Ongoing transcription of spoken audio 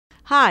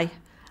Hi,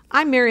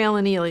 I'm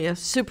MaryEllen Elia,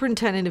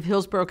 Superintendent of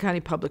Hillsborough County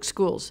Public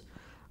Schools.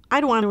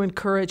 I'd want to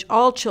encourage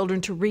all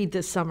children to read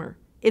this summer.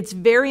 It's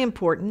very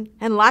important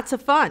and lots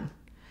of fun.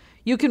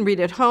 You can read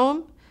at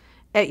home,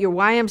 at your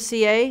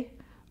YMCA,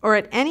 or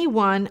at any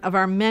one of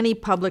our many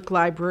public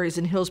libraries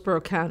in Hillsborough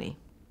County.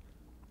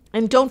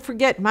 And don't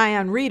forget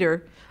MyOn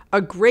Reader,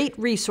 a great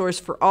resource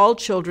for all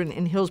children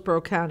in Hillsborough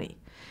County.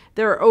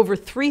 There are over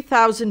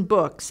 3,000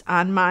 books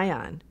on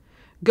MyOn.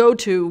 Go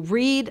to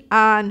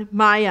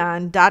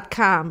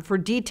readonmyon.com for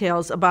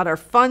details about our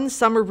fun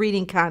summer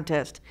reading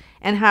contest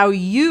and how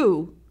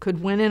you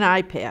could win an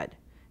iPad.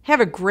 Have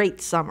a great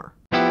summer.